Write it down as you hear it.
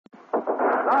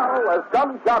Now, as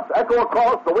gunshots echo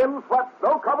across the wind-swept,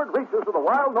 snow-covered reaches of the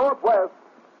wild Northwest,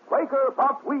 Quaker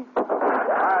Puffed Wheat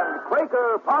and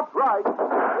Quaker Puffed Rice,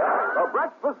 the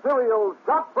breakfast cereal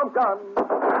shot from guns,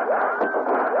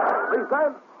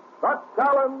 present the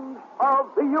challenge of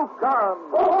the Yukon.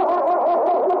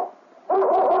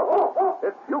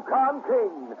 It's Yukon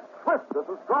King, swiftest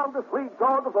and strongest lead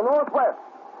dog of the Northwest,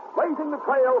 blazing the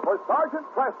trail for Sergeant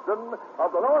Preston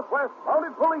of the Northwest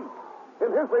Mounted Police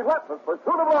in his relentless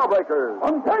pursuit of lawbreakers.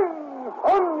 On things,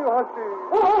 on you huskies!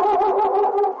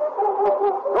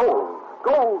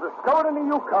 Gold discovered in the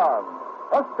Yukon.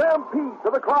 A stampede to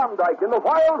the Klondike in the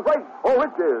wild race for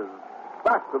riches.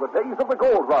 Back to the days of the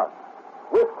gold rush.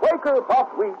 With Quaker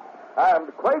Puffed Wheat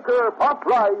and Quaker Puffed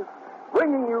Rice,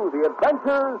 bringing you the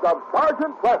adventures of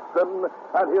Sergeant Preston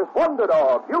and his wonder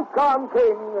dog, Yukon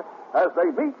King, as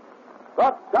they meet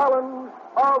the challenge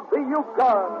of the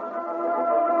Yukon.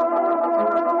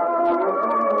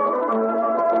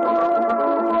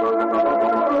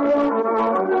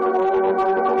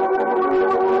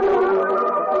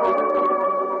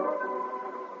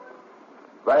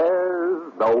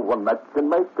 There's no one that can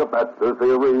make a better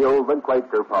cereal than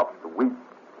Quaker Puffed Wheat.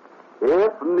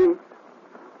 It's neat.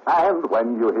 And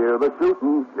when you hear the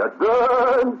shooting, you're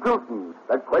darn tootin'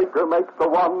 that Quaker makes the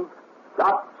ones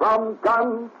shot from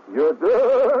guns. You're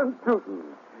darn tootin'.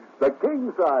 The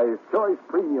king-size choice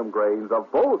premium grains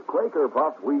of both Quaker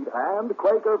Puffed Wheat and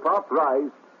Quaker Puffed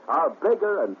Rice are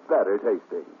bigger and better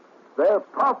tasting. They're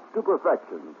puffed to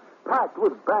perfection, packed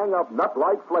with bang-up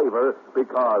nut-like flavor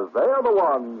because they're the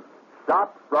ones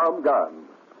shot from guns.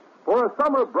 For a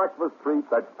summer breakfast treat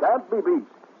that can't be beat,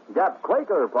 get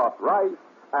Quaker Puffed Rice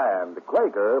and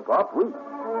Quaker Puffed Wheat.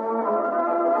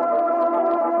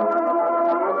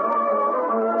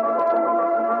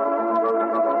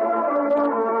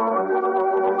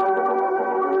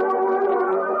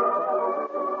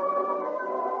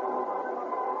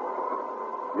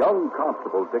 Young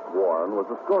Constable Dick Warren was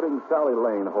escorting Sally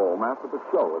Lane home after the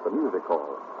show at the music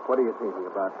hall. What are you thinking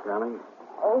about, Sally?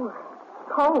 Oh,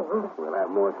 cold. We'll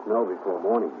have more snow before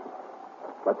morning.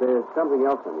 But there's something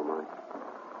else on your mind.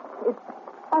 It's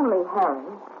only Harry.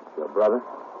 Your brother?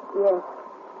 Yes.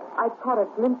 I caught a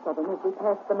glimpse of him as we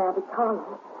passed the Monte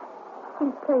Carlo.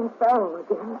 He's playing faro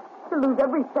again. He'll lose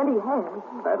every cent he has.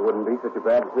 That wouldn't be such a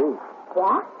bad thing.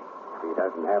 What? If he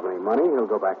doesn't have any money, he'll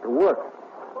go back to work.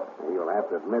 And you'll have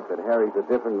to admit that Harry's a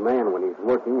different man when he's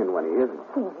working and when he isn't.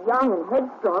 He's young and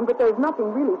headstrong, but there's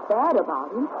nothing really bad about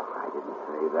him. I didn't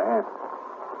say that.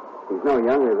 He's no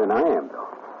younger than I am, though.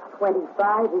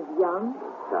 25 is young.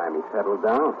 It's time he settled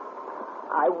down.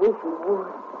 I wish he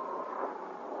would.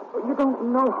 But you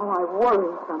don't know how I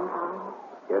worry sometimes.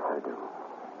 Yes, I do.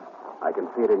 I can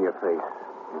see it in your face,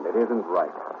 and it isn't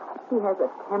right. He has a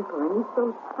temper, and he's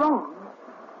so strong.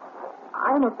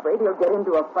 I'm afraid he'll get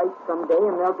into a fight someday,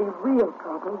 and there'll be real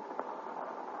trouble.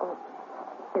 Oh,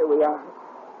 here we are.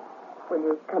 Will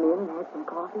you come in and have some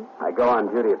coffee? I go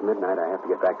on duty at midnight. I have to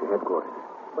get back to headquarters.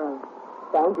 Well,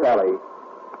 thank you. Sally,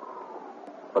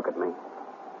 look at me.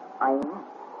 I am.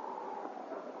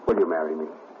 Will you marry me?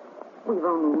 We've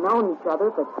only known each other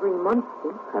for 3 months,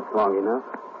 Dick. That's long enough.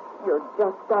 You're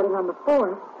just starting on the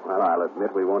 4th. Well, I'll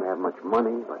admit we won't have much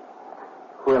money, but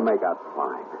we'll make out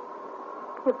fine.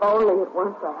 If only it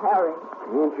weren't for Harry.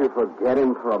 Can't you forget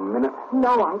him for a minute?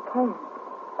 No, I can't.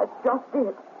 That's just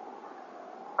it.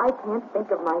 I can't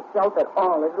think of myself at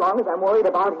all as long as I'm worried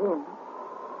about him.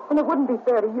 And it wouldn't be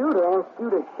fair to you to ask you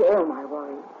to share my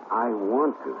worries. I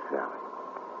want to, Sally.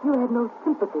 You have no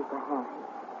sympathy for Harry.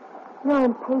 You're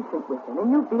impatient with him,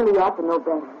 and you feel he ought to know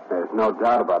better. There's no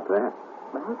doubt about that.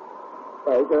 Well,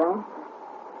 there's your answer.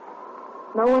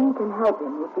 No one can help him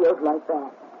who feels like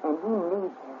that, and he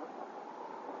needs help.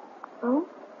 So,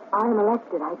 I'm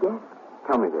elected, I guess.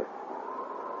 Tell me this.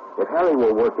 If Harry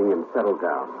were working and settled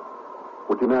down,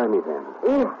 would you marry me then?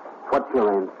 Yes. What's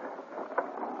your answer?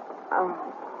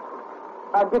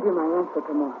 I'll give you my answer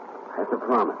tomorrow. That's a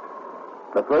promise.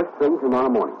 The first thing tomorrow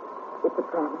morning. It's a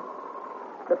promise.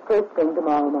 The first thing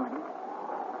tomorrow morning.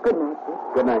 Good night, Dick.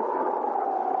 Good night, Sally.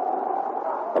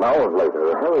 An hour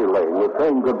later, Harry Lane was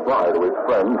saying goodbye to his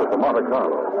friends at the Monte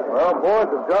Carlo. Well, boys,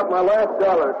 I've got my last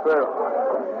dollar, sir.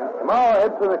 Tomorrow,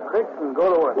 head to the creeks and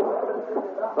go to work.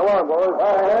 So long, boys.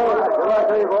 Hey, good luck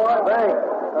to you, boy. Thanks.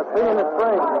 I'll see you in the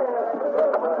spring.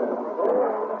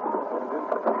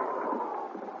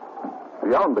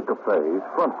 Beyond the cafes,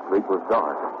 Front Street was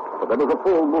dark, but there was a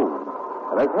full moon.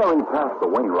 And as Harry passed the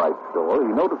Wainwright store,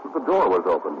 he noticed that the door was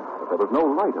open, but there was no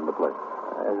light in the place.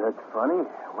 That's funny.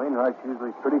 Wainwright's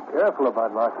usually pretty careful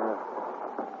about locking us.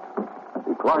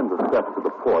 He climbed the steps to the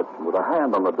porch, and with a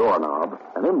hand on the doorknob,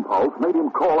 an impulse made him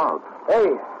call out. Hey,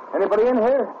 anybody in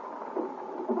here?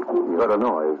 He heard a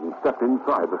noise and stepped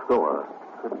inside the store.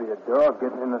 Could be a dog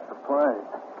getting in the supplies.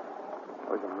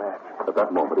 Where's a match? At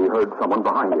that moment, he heard someone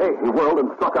behind him. He whirled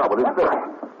and struck out with his fist.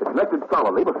 It connected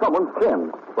solidly with someone's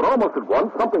chin. But almost at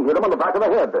once, something hit him on the back of the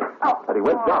head. And he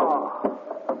went down.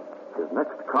 His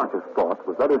next conscious thought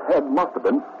was that his head must have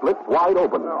been split wide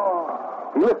open.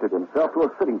 He lifted himself to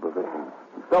a sitting position.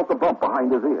 He felt the bump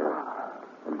behind his ear.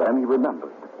 And then he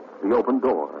remembered. The open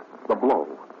door. The blow.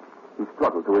 He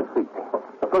struggled to his feet.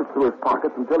 Searched through his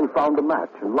pockets until he found a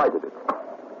match and lighted it.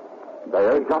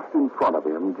 There, just in front of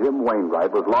him, Jim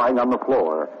Wainwright was lying on the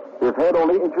floor, his head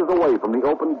only inches away from the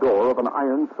open door of an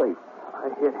iron safe. I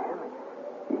hit him.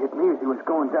 He hit me as he was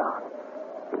going down.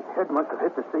 His head must have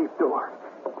hit the safe door.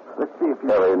 Let's see if he...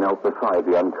 Harry knelt beside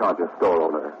the unconscious store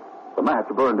owner. The match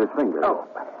burned his finger. Oh.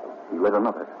 He lit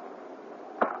another.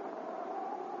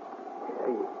 Yeah,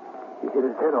 he hit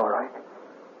his head all right.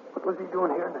 What was he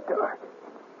doing here in the dark?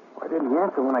 Why didn't he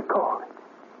answer when I called?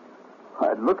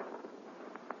 It looks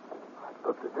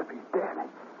as if he's dead.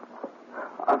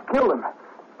 I've killed him.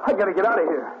 I gotta get out of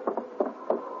here.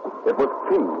 It was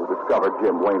King who discovered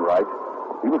Jim Wainwright.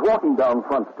 He was walking down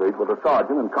Front Street with a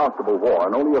sergeant and Constable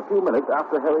Warren only a few minutes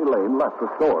after Harry Lane left the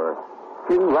store.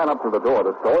 King ran up to the door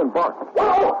of the store and barked.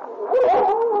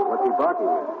 What's he barking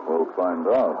at? We'll find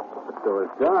out. The store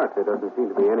is dark. There doesn't seem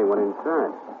to be anyone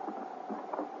inside.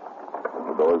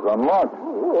 The door's unlocked.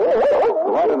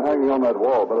 The lantern hanging on that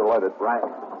wall. Better light it. Right.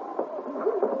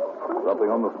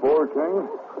 Something on the floor, King?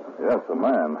 Yes, a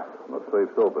man. The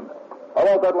safe's open. How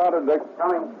about that lantern, Dick?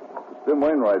 Coming. Jim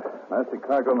Wainwright. Nasty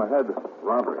crack on the head.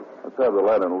 Robbery. Let's have the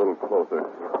lantern a little closer.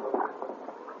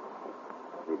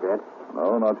 He dead?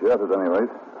 No, not yet, at any rate.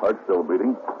 Heart's still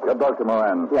beating. Get Dr.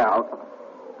 Moran. Yeah.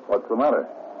 What's the matter?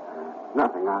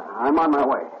 Nothing. I'm on my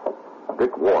way.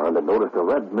 Dick Warren had noticed a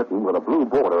red mitten with a blue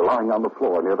border lying on the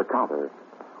floor near the counter.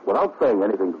 Without saying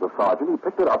anything to the sergeant, he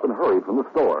picked it up and hurried from the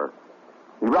store.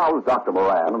 He roused Dr.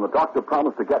 Moran, and the doctor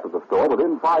promised to get to the store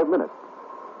within 5 minutes.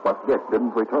 But Dick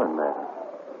didn't return there.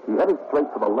 He headed straight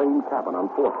for the Lane cabin on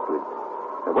 4th Street.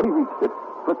 And when he reached it,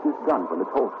 flipped his gun from its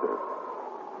holster.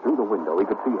 Through the window, he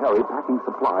could see Harry packing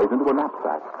supplies into a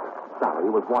knapsack. Sally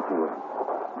was watching him.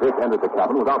 Dick entered the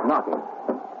cabin without knocking.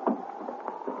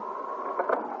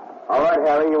 All right,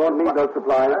 Harry, you won't need those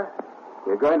supplies.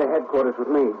 You're going to headquarters with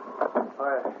me.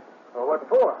 Well, what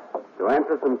for? To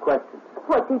answer some questions.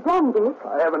 What's he done, Dick?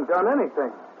 I haven't done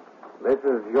anything. This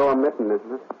is your mitten,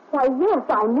 isn't it? Why, yes,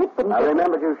 I knit them. I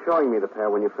remembered you showing me the pair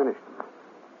when you finished them.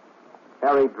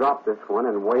 Harry dropped this one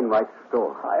in Wainwright's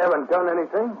store. I haven't done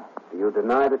anything. Do you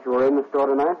deny that you were in the store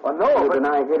tonight? Well, no, Do you but...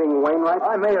 deny hitting Wainwright?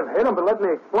 I may have hit him, but let me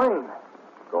explain.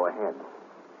 Go ahead.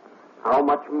 How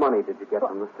much money did you get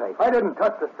from the safe? I didn't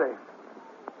touch the safe.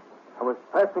 I was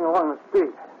passing along the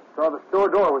street. Saw the store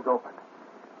door was open.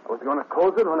 I was going to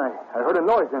close it when I heard a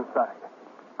noise inside.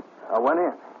 I went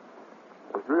in.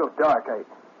 It was real dark.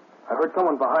 I heard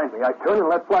someone behind me. I turned and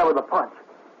let fly with a punch.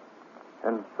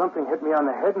 And something hit me on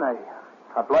the head, and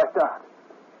I blacked out.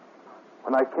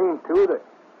 When I came to,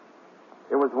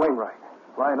 it was Wainwright,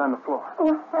 lying on the floor.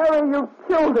 Oh, Harry, you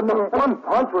killed him. One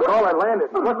punch was all I landed.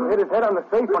 He must have hit his head on the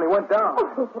safe when he went down.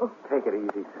 Take it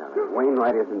easy, Sally.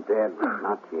 Wainwright isn't dead.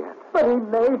 Not yet. But he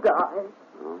may die.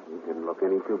 Oh, he didn't look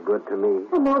any too good to me.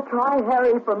 And they'll try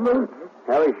Harry for murder.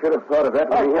 Harry should have thought of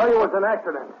that I when he tell hit. you it was an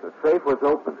accident. The safe was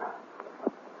open.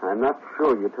 I'm not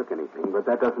sure you took anything, but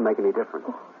that doesn't make any difference.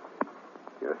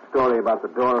 Your story about the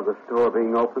door of the store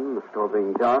being open, the store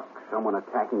being dark, someone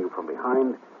attacking you from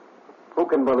behind, who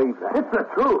can believe that? It's the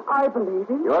truth. I believe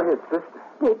him. You're his sister.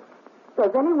 Dick,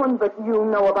 does anyone but you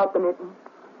know about the mitten?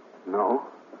 No.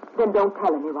 Then don't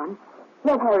tell anyone.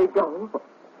 Let Harry go.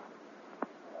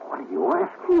 What are you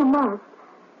asking? You must.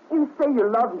 You say you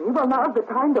love me. Well, now's the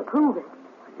time to prove it.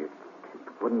 It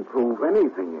wouldn't prove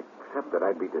anything except that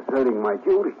I'd be deserting my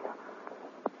duty.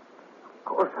 Of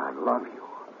course I love you.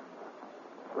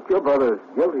 But your brother's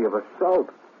guilty of assault.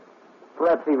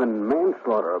 Perhaps even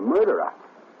manslaughter or murder. I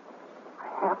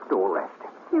have to arrest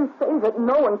him. You say that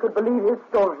no one could believe his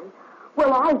story.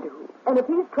 Well, I do. And if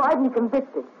he's tried and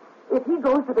convicted, if he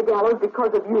goes to the gallows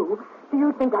because of you, do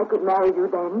you think I could marry you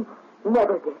then?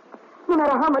 Never, Dick. No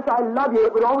matter how much I love you,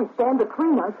 it would always stand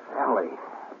between us. Sally.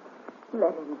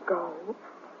 Let him go.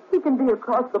 He can be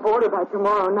across the border by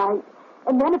tomorrow night.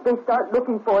 And then if they start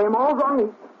looking for him, all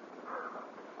right.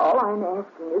 All I'm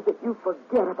asking is that you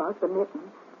forget about the mitten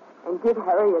and give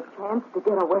Harry a chance to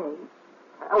get away.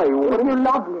 Sally, If you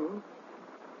love me.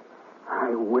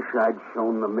 I wish I'd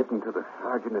shown the mitten to the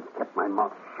sergeant and kept my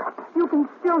mouth shut. You can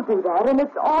still do that, and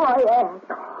it's all I ask.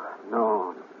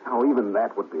 No, even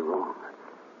that would be wrong.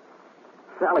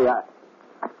 Sally, I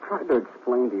tried to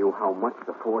explain to you how much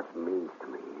the force means to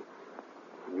me.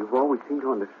 And you've always seemed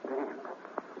to understand.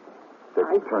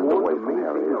 Dick turned away from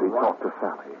Harry as he talked to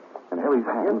Sally, and Harry's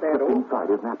hand slipped inside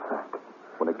his knapsack.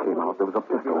 When it came out, there was a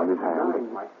pistol in his hand.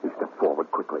 He stepped forward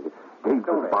quickly, gauged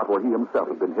the spot where he himself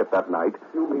had been hit that night,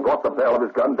 and brought the barrel of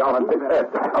his gun down on Dick's head.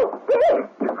 Oh, Dick!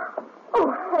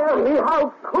 Oh, Harry,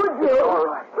 how could you? It's all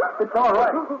right. It's all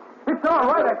right. It's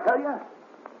all right, I tell you.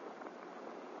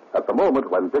 At the moment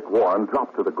when Dick Warren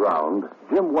dropped to the ground,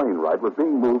 Jim Wainwright was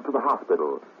being moved to the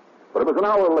hospital. But it was an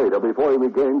hour later before he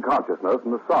regained consciousness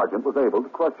and the sergeant was able to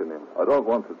question him. I don't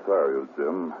want to tire you,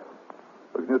 Jim.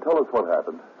 But can you tell us what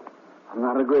happened?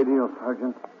 Not a great deal,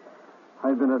 Sergeant.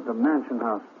 I'd been at the mansion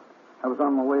house. I was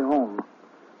on my way home.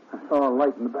 I saw a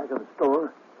light in the back of the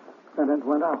store, then it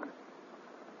went out.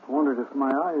 I wondered if my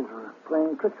eyes were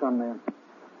playing tricks on me.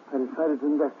 I decided to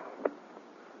investigate.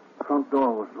 The front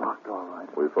door was locked all right.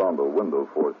 We found a window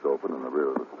forced open in the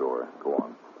rear of the store. Go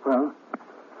on. Well,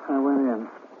 I went in.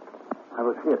 I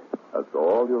was hit. That's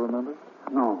all you remember?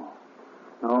 No,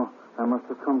 I must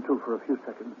have come to for a few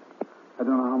seconds. I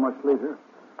don't know how much later,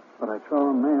 but I saw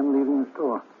a man leaving the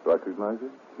store. Recognize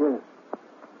him? Yes.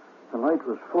 The light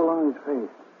was full on his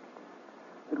face.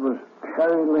 It was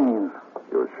Harry Lane.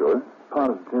 You're sure?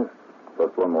 Positive.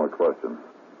 Just one more question.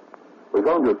 We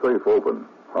found your safe open.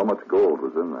 How much gold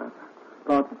was in there?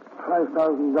 About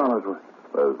 $5,000 worth.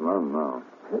 There's none now.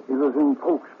 It was in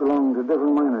pokes belonging to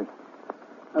different miners.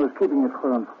 I was keeping it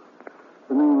for them.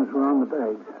 The names were on the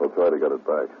bags. We'll try to get it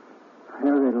back.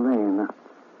 Harry Lane.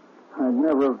 I'd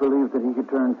never have believed that he could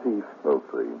turn thief. We'll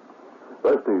see.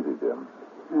 Rest easy, Jim.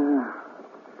 Yeah,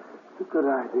 it's a good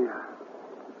idea.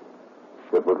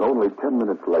 It was only 10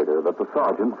 minutes later that the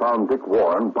sergeant found Dick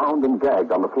Warren bound and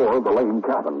gagged on the floor of the Lane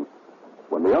cabin.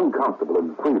 When the young constable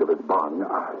had freed of his bond...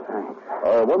 Thanks.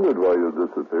 I wondered why you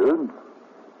disappeared.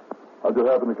 How'd you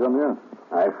happen to come here?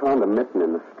 I found a mitten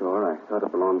in the store. I thought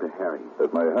it belonged to Harry.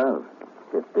 It may have.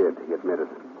 It did. He admitted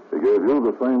it. He gave you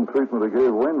the same treatment he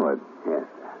gave Wainwright. Yes.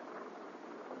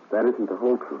 That isn't the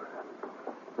whole truth.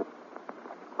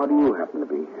 How do you happen to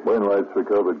be here? Wainwright's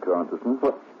recovered consciousness.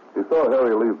 What? He saw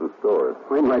Harry leave the store.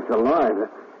 Wainwright's alive,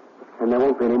 and there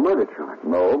won't be any murder charge.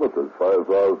 No, but there's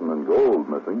 $5,000 in gold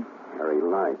missing. Harry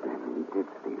lied then. He did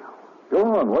steal.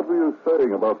 Go on. What were you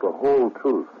saying about the whole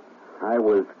truth? I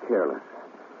was careless.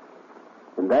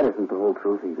 And that isn't the whole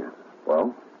truth either.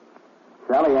 Well?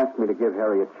 Sally asked me to give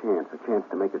Harry a chance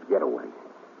to make his getaway.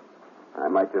 I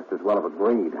might just as well have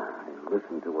agreed. I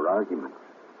listened to her arguments.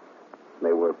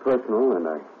 They were personal, and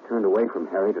I turned away from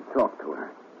Harry to talk to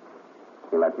her.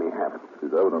 He let me have it.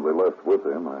 She's evidently left with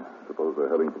him. I suppose they're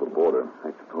heading for the border.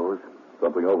 I suppose.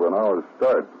 Something over an hour's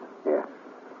start. Yes.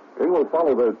 King will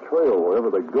follow their trail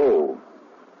wherever they go.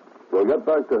 We'll get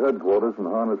back to headquarters and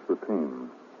harness the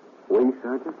team. We,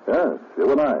 Sergeant? Yes,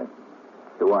 you and I.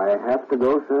 Do I have to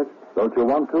go, Sergeant? Don't you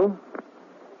want to?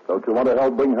 Don't you want to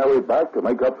help bring Harry back to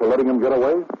make up for letting him get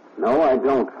away? No, I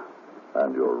don't.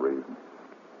 And your reason?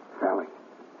 Sally.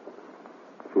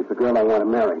 She's the girl I want to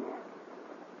marry.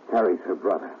 Harry's her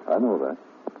brother. I know that.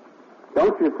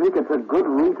 Don't you think it's a good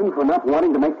reason for not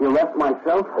wanting to make the arrest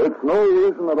myself? It's no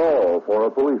reason at all for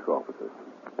a police officer.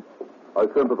 I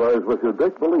sympathize with you,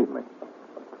 Dick, believe me.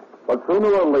 But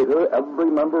sooner or later, every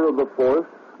member of the force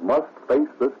must face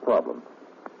this problem.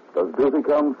 Does duty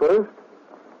come first,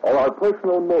 or are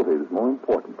personal motives more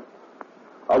important?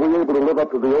 Are we able to live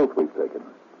up to the oath we've taken?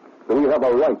 Do we have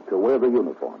a right to wear the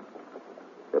uniform?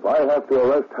 If I have to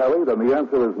arrest Harry, then the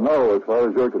answer is no as far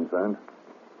as you're concerned.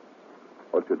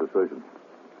 What's your decision?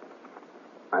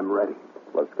 I'm ready.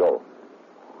 Let's go.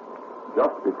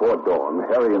 Just before dawn,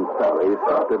 Harry and Sally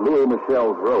stopped at Louis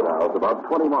Michel's roadhouse about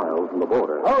 20 miles from the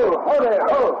border. Hold there.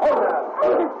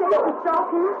 Is it safe to stop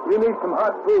here? You need some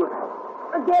hot food.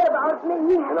 Forget about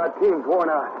me. And our team's worn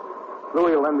out.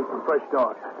 Louis will lend me some fresh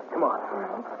dogs. Come on.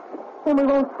 Then we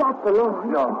won't stop for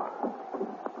long. No.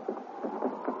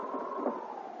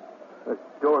 The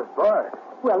door's barred.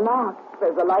 Well, now,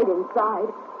 there's a light inside.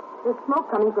 There's smoke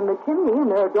coming from the chimney,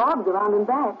 and there are dogs around and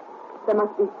back. There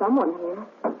must be someone here.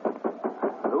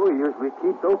 Louis usually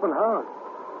keeps open house.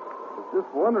 I was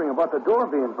just wondering about the door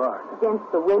being barred. Against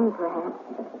the wind, perhaps.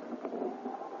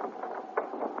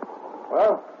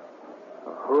 Well,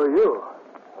 who are you?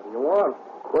 What do you want?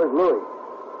 Where's Louis?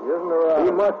 He isn't around.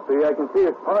 He must be. I can see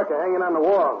his parka hanging on the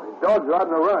wall. His dogs are out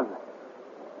on the run.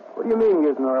 What do you mean he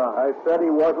isn't around? I said he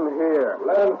wasn't here.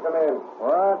 Let him come in.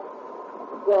 What?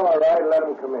 It's all right. Let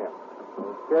him come in.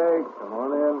 Okay, come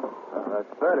on in.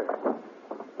 That's better.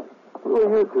 Who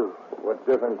are you two? What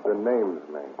difference the names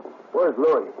make? Where's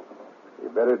Louis? You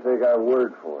better take our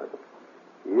word for it.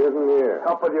 He isn't here.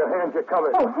 Up with your hands, you're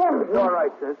covered. Oh, Henry. It's all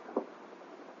right, sis.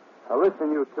 Now,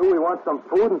 listen, you two. We want some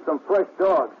food and some fresh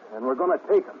dogs, and we're going to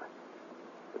take them.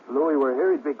 If Louis were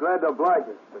here, he'd be glad to oblige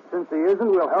us. But since he isn't,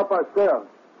 we'll help ourselves.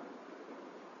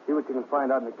 See what you can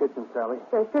find out in the kitchen, Sally.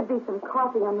 There should be some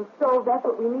coffee on the stove. That's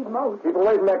what we need most. Keep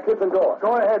away from that kitchen door.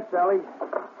 Go ahead, Sally.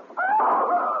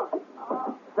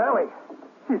 Sally,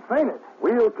 she's fainted.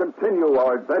 We'll continue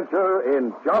our adventure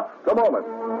in just a moment.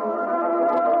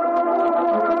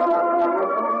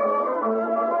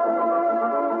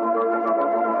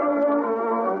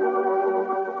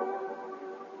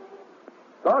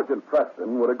 Sergeant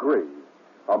Preston would agree.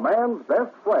 A man's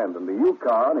best friend in the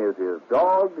Yukon is his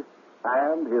dog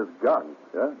and his gun.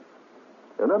 Yes.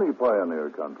 In any pioneer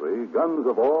country, guns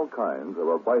of all kinds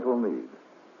are a vital need,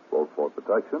 both for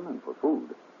protection and for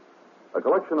food. A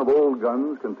collection of old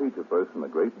guns can teach a person a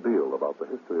great deal about the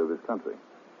history of his country.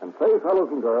 And say, fellows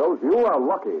and girls, you are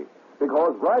lucky,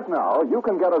 because right now you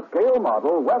can get a scale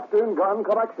model Western gun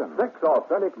collection. 6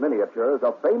 authentic miniatures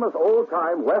of famous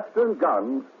old-time Western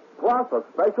guns, plus a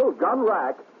special gun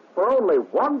rack for only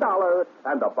 $1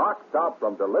 and a box top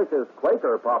from delicious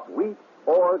Quaker Puffed wheat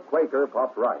or Quaker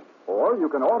Puffed rice. Or you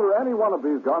can order any one of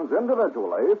these guns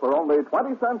individually for only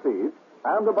 20 cents each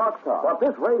and a box top. But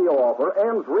this radio offer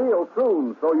ends real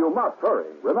soon, so you must hurry.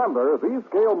 Remember, these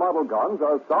scale model guns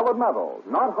are solid metal,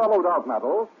 not hollowed out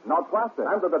metal, not plastic.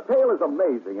 And the detail is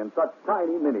amazing in such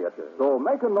tiny miniatures. So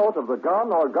make a note of the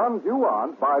gun or guns you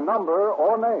want by number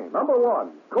or name. Number 1,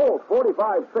 Colt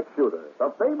 45 6-shooter,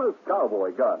 the famous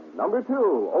cowboy gun. Number 2,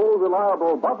 old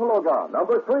reliable buffalo gun.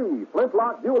 Number 3,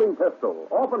 flintlock dueling pistol,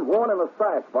 often worn in a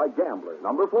sash by gamblers.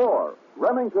 Number 4,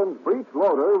 Remington's breech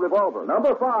loader revolver.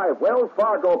 Number 5, Wells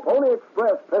Fargo Pony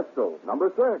Express pistol.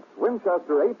 Number 6,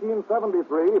 Winchester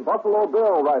 1873 Buffalo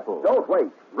Bill rifle. Don't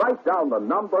wait. Write down the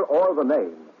number or the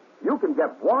name. You can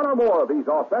get one or more of these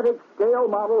authentic scale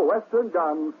model Western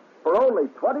guns for only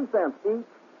 20 cents each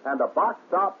and a box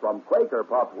top from Quaker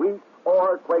Puffed wheat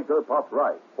or Quaker Puffed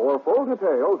rice. For full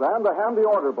details and a handy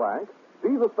order blank,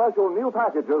 see the special new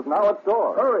packages now at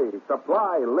stores. Hurry,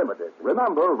 supply limited.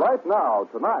 Remember, right now,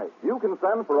 tonight, you can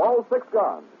send for all 6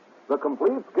 guns the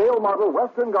complete scale model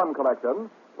Western gun collection,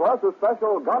 plus a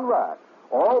special gun rack,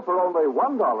 all for only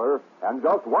 $1 and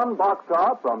just 1 box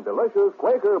top from delicious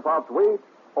Quaker Puffed wheat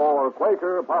or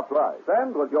Quaker Puffed rice.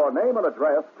 Send with your name and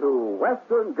address to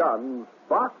Western Guns,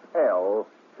 Box L,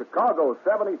 Chicago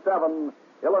 77,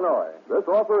 Illinois. This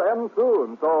offer ends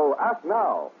soon, so act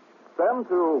now. Send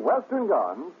to Western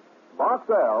Guns, Box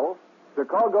L,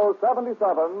 Chicago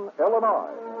 77, Illinois.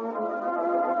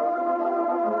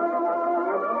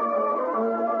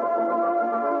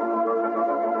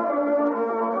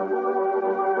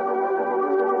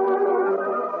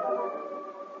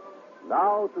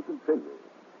 Now to continue.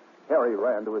 Harry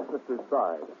ran to his sister's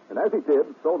side, and as he did,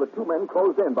 so the 2 men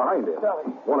closed in behind him. Sally.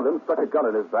 One of them stuck a gun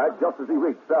in his back just as he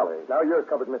reached Sally. Now you're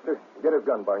covered, mister. Get his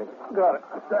gun, Barney. Got it.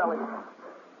 Sally.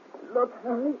 Look,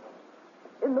 Harry.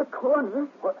 In the corner.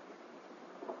 What?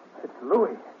 It's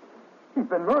Louis. He's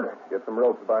been murdered. Get some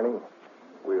ropes, Barney.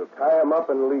 We'll tie him up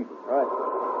and leave him. Right.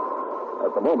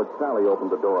 At the moment Sally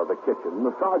opened the door of the kitchen, the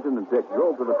sergeant and Dick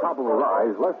drove to the top of a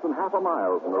rise less than half a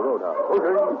mile from the roadhouse.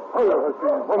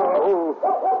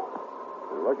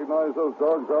 You recognize those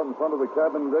dogs out in front of the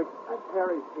cabin, Dick? That's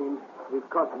Harry's team. We've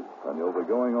caught them. And you'll be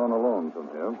going on alone from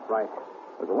here. Right.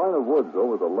 There's a line of woods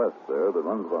over the left there that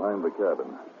runs behind the cabin.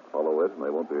 Follow it, and they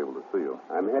won't be able to see you.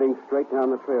 I'm heading straight down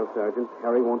the trail, Sergeant.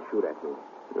 Harry won't shoot at me.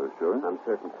 You're sure? I'm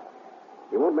certain.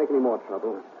 He won't make any more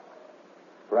trouble.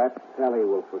 Perhaps Sally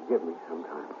will forgive me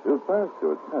sometime. You've passed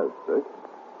your test, Dick.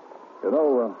 You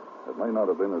know, it may not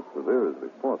have been as severe as we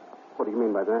thought. What do you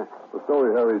mean by that? The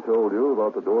story Harry told you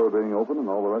about the door being open and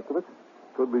all the rest of it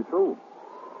could be true.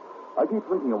 I keep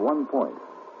thinking of one point.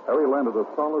 Harry landed a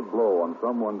solid blow on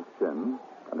someone's chin,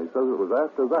 and he says it was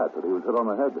after that he was hit on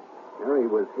the head.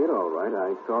 Harry was hit, all right.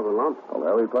 I saw the lump. Well,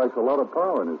 Harry packs a lot of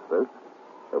power in his fist.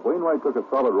 If Wainwright took a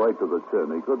solid right to the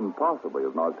chin, he couldn't possibly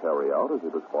have knocked Harry out as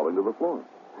he was falling to the floor.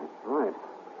 That's right.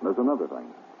 And there's another thing.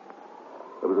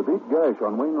 There was a deep gash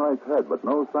on Wainwright's head, but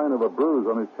no sign of a bruise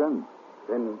on his chin.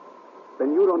 Then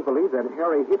you don't believe that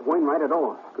Harry hit Wainwright at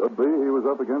all? Could be he was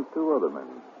up against 2 other men.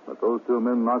 But those 2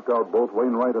 men knocked out both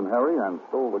Wainwright and Harry and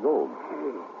stole the gold.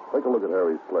 Take a look at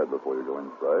Harry's sled before you go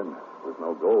inside. There's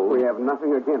no gold. We have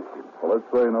nothing against him. Well, let's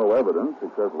say no evidence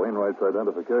except Wainwright's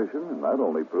identification, and that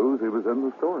only proves he was in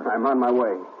the store. I'm on my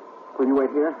way. Will you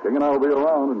wait here? King and I'll be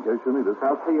around in case you need us.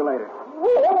 I'll see you later.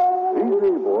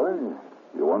 Easy, boy.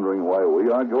 You wondering why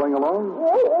we aren't going along?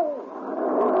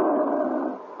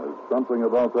 There's something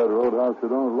about that roadhouse you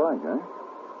don't like, eh?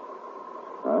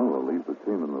 Well, we'll leave the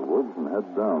team in the woods and head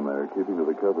down there, keeping to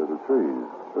the cover of the trees.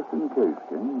 Just in case,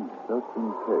 King. Just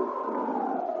in case.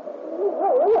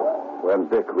 When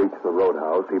Dick reached the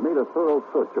roadhouse, he made a thorough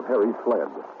search of Harry's sled.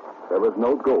 There was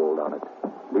no gold on it.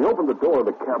 He opened the door of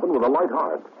the cabin with a light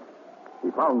heart. He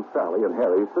found Sally and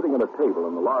Harry sitting at a table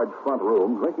in the large front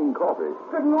room drinking coffee.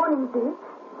 Good morning, Dick.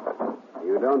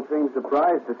 You don't seem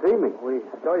surprised to see me. We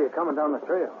saw you coming down the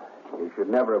trail. You should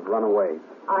never have run away.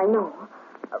 I know.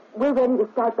 We're ready to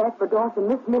start back for Dawson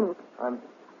this minute. I'm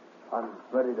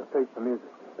ready to face the music.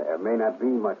 There may not be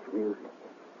much music.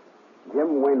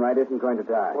 Jim Wainwright isn't going to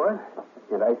die. What?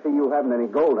 And I see you haven't any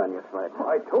gold on your sled.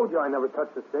 I told you I never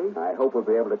touched the stage. I hope we'll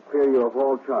be able to clear you of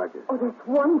all charges. Oh, that's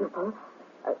wonderful.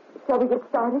 Shall we get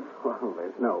started? Well,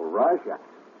 there's no rush.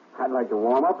 I'd like to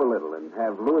warm up a little and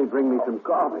have Louis bring me some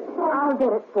coffee. I'll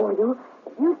get it for you.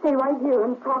 You stay right here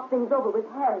and talk things over with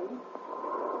Harry.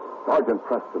 Sergeant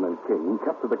Preston and King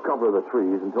kept to the cover of the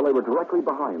trees until they were directly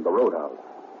behind the roadhouse.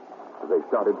 As they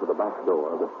started for the back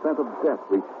door, the scent of death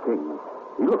reached King.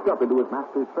 He looked up into his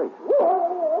master's face.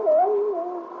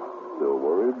 Still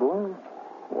worried, boy?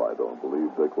 Well, I don't believe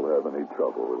Dick will have any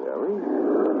trouble with Harry.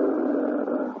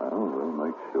 Well, we'll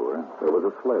make sure. There was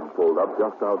a sled pulled up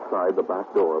just outside the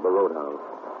back door of the roadhouse.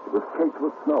 It was caked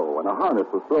with snow, and a harness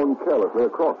was thrown carelessly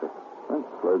across it. That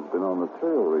sled's been on the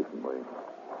trail recently.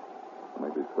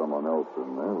 Maybe someone else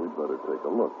in there. We'd better take a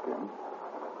look, King.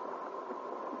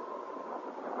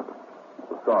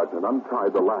 The sergeant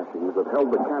untied the lashings that held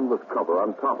the canvas cover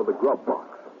on top of the grub box.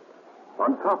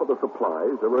 On top of the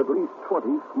supplies, there were at least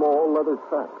 20 small leather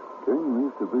sacks. King,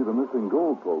 these could be the missing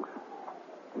gold, folks.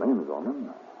 Names on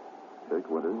them. Jake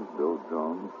Winters, Bill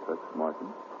Jones, Tex Martin.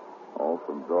 All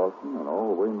from Dawson and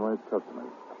all Wainwright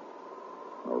customers.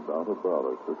 No doubt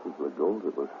about it. This is the gold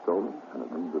that was stolen, and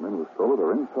it means the men who stole it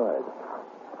are inside.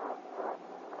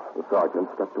 The sergeant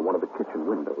stepped to one of the kitchen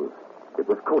windows. It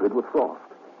was coated with frost.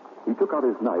 He took out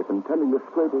his knife, intending to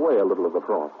scrape away a little of the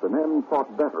frost, and then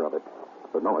thought better of it.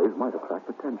 The noise might attract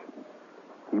attention.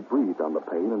 He breathed on the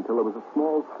pane until there was a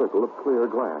small circle of clear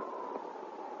glass.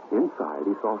 Inside,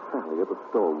 he saw Sally at the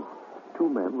stove. 2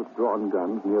 men with drawn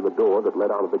guns near the door that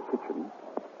led out of the kitchen.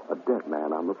 A dead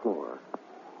man on the floor.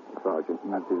 The sergeant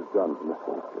eased his gun from his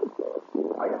holster.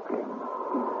 Quiet, King.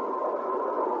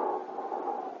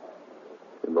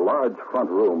 In the large front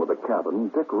room of the cabin,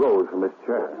 Dick rose from his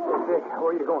chair. Hey, Dick,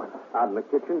 where are you going? Out in the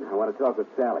kitchen, I want to talk with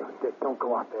Sally. Dick, don't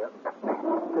go out there.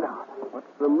 Sit down.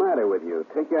 What's the matter with you?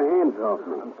 Take your hands off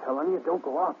me. I'm telling you, don't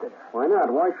go out there. Why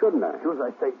not? Why shouldn't I? Do as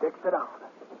I say, Dick, sit down.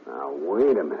 Now,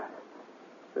 wait a minute.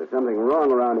 If there's something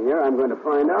wrong around here, I'm going to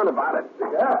find out about it.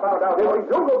 Yeah, found out. Hey,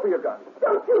 don't go for your gun.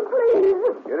 Don't you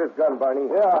please? Get his gun, Barney.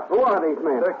 Yeah. Who are these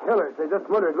men? They're killers. They just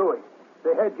murdered Louis.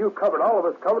 They had you covered, all of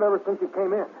us covered, ever since you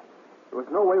came in. There was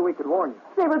no way we could warn you.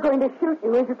 They were going to shoot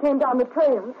you as you came down the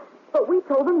trail. But we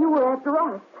told them you were after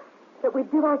us. That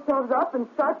we'd give ourselves up and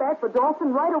start back for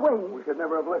Dawson right away. We should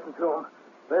never have listened to them.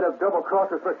 They'd have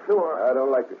double-crossed us for sure. I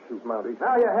don't like to shoot Mounties.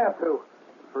 Now you have to.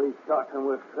 3 shots and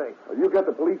we're safe. Well, you get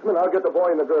the policeman, I'll get the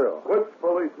boy and the girl. Which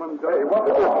policeman, Hey, what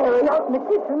the... Harry, out in the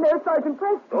kitchen, there's Sergeant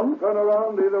Preston. Don't turn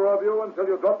around, either of you,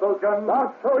 until you drop those guns.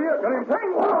 I'll show you. Get him,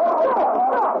 King.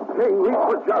 King reached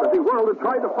for Judd as he whirled and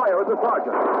tried to fire at the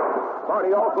sergeant.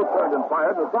 Barney also turned and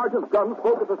fired. The sergeant's gun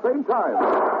spoke at the same time.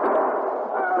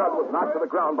 Judd was knocked to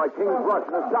the ground by King's rush,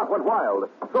 and his shot went wild.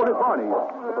 So did Barney.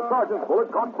 But the sergeant's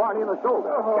bullet caught Barney in the shoulder.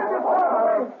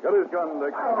 Get his gun,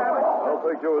 Dick. I'll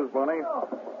take yours, Barney.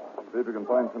 See if you can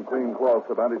find some clean cloth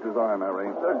to bandage his arm,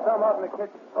 Harry. There's some out in the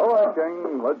kitchen. All right,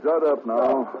 King. Let Judd up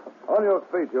now. On your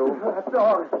feet, you. That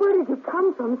dog. Where did you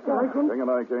come from, Sergeant? King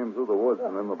and I came through the woods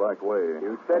and in the back way.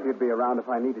 You said you'd be around if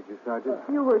I needed you, Sergeant.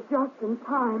 You were just in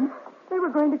time. They were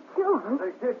going to kill us.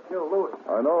 They did kill Louis.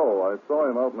 I know. I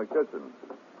saw him out in the kitchen.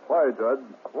 Why, Judd?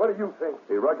 What do you think?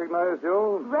 He recognized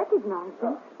you? Recognized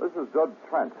him? This is Judd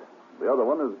Trent. The other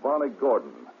one is Barney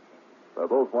Gordon. They're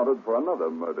both wanted for another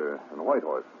murder in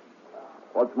Whitehorse.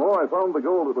 What's more, I found the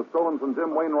gold that was stolen from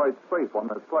Jim Wainwright's safe on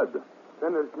that sled.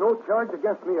 Then there's no charge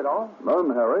against me at all?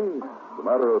 None, Harry. As a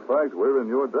matter of fact, we're in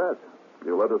your debt.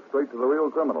 You led us straight to the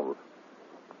real criminals.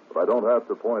 But I don't have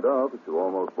to point out that you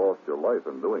almost lost your life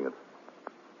in doing it.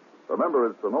 Remember,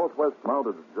 it's the Northwest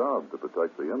Mounted job to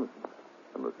protect the innocent.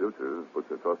 In the future, put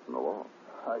your trust in the law.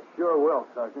 I sure will,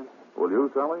 Sergeant. Will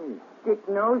you, Sally? Dick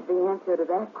knows the answer to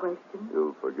that question.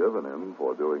 You've forgiven him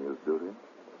for doing his duty.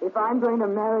 If I'm going to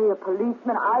marry a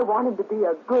policeman, I want him to be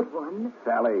a good one.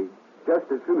 Sally,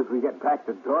 Just as soon as we get back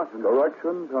to Dawson.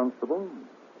 Correction, Constable.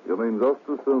 You mean just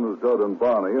as soon as Judd and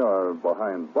Barney are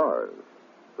behind bars.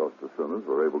 Just as soon as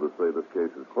we're able to say this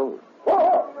case is closed.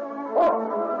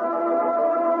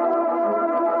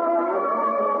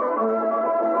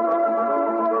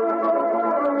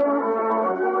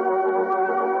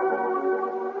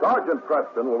 Sergeant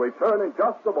Preston will return in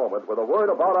just a moment with a word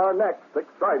about our next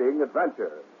exciting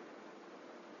adventure.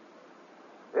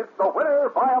 It's the winner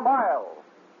by a mile.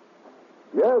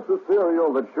 Yes, a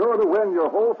cereal that's sure to win your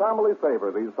whole family's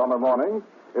favor these summer mornings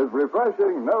is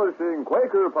refreshing, nourishing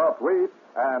Quaker Puffed Wheat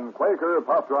and Quaker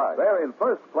Puffed Rice. They're in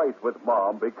first place with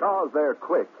Mom because they're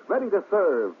quick, ready to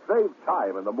serve, save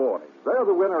time in the morning. They're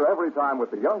the winner every time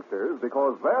with the youngsters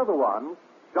because they're the ones,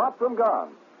 chopped and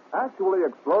gone, actually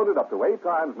exploded up to 8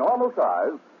 times normal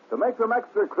size to make them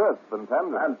extra crisp and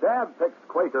tender. And Dad picks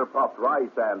Quaker Puffed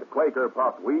Rice and Quaker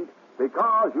Puffed Wheat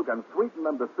because you can sweeten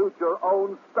them to suit your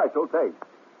own special taste.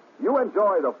 You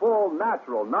enjoy the full,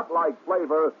 natural, nut-like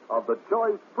flavor of the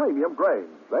choice premium grains.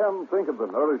 Then think of the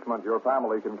nourishment your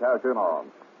family can cash in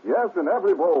on. Yes, in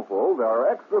every bowlful, there are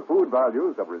extra food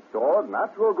values of restored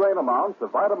natural grain amounts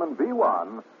of vitamin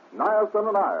B1, niacin,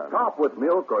 and iron. Top with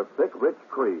milk or thick, rich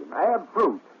cream. Add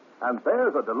fruit. And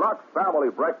there's a deluxe family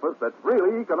breakfast that's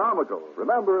really economical.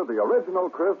 Remember, the original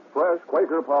crisp, fresh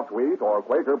Quaker Puffed Wheat or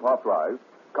Quaker Puffed Rice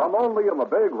come only in the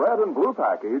big red and blue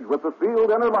package with the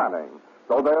sealed inner lining,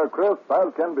 so they're crisp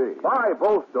as can be. Buy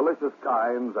both delicious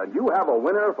kinds, and you have a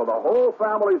winner for the whole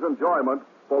family's enjoyment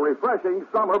for refreshing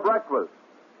summer breakfast.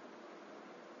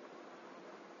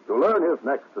 To learn his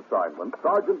next assignment,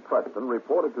 Sergeant Preston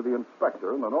reported to the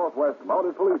inspector in the Northwest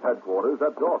Mounted Police Headquarters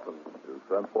at Dawson. You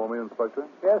sent for me, Inspector?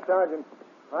 Yes, Sergeant.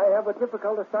 I have a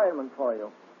difficult assignment for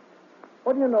you.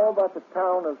 What do you know about the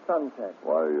town of Sunset?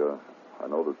 Why, I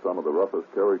know that some of the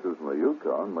roughest characters in the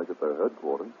Yukon make it their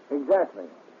headquarters. Exactly.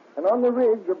 And on the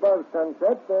ridge above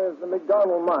Sunset, there's the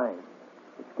McDonald Mine.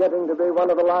 It's getting to be one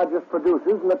of the largest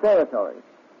producers in the territory.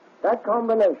 That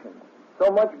combination,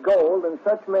 so much gold and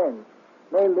such men,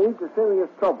 may lead to serious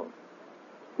trouble.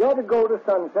 You ought to go to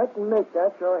Sunset and make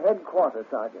that your headquarters,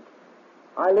 Sergeant.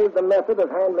 I leave the method of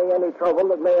handling any trouble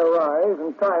that may arise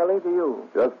entirely to you.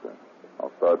 Yes, sir.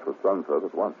 I'll start for Sunset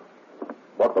at once.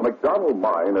 But the McDonald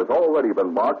Mine has already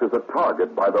been marked as a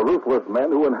target by the ruthless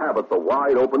men who inhabit the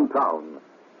wide-open town.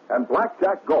 And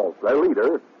Blackjack Galt, their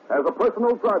leader, has a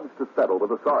personal grudge to settle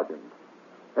with the sergeant.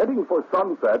 Heading for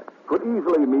Sunset could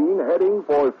easily mean heading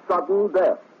for sudden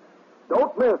death.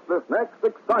 Don't miss this next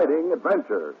exciting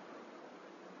adventure.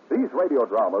 These radio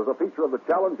dramas, a feature of the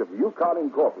Challenge of Yukon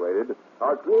Incorporated,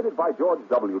 are created by George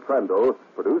W. Trendle,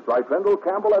 produced by Trendle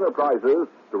Campbell Enterprises,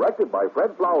 directed by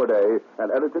Fred Flowerday,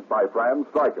 and edited by Fran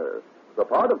Stryker. The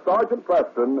part of Sergeant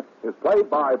Preston is played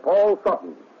by Paul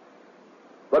Sutton.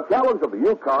 The Challenge of the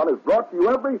Yukon is brought to you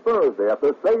every Thursday at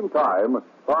the same time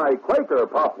by Quaker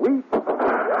Puffed Wheat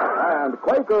and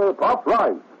Quaker Puffed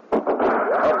Rice.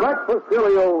 A breakfast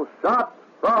cereal shot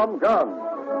from guns.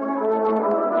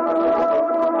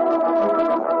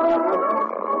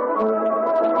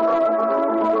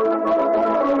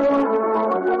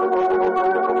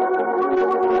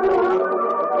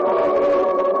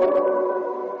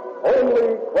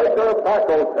 Only Quaker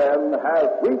Paco-10 has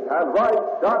wheat and rice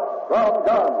shot from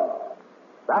guns.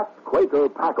 That's Quaker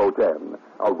Paco-10,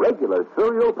 a regular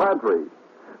cereal pantry.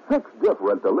 6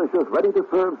 different delicious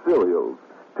ready-to-serve cereals.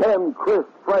 10 crisp,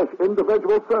 fresh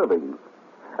individual servings.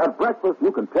 At breakfast,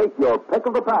 you can take your pick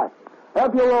of the pack.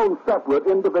 Have your own separate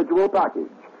individual package.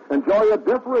 Enjoy a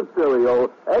different cereal,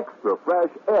 extra fresh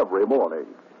every morning.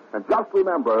 And just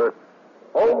remember,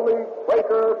 only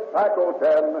Quaker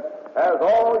Paco-10 has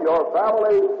all your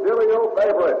family's cereal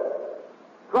favorites.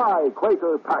 Try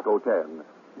Quaker Paco-10.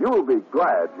 You'll be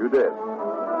glad you did.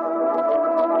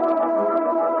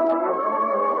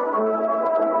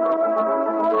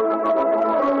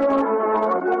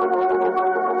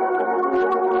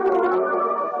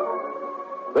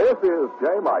 This is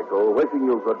J. Michael wishing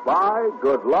you goodbye,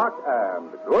 good luck,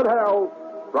 and good health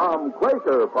from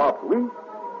Quaker Puffed Wheat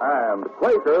and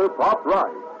Quaker Puffed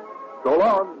Rice. So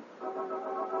long.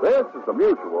 This is the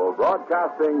Mutual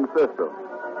Broadcasting System.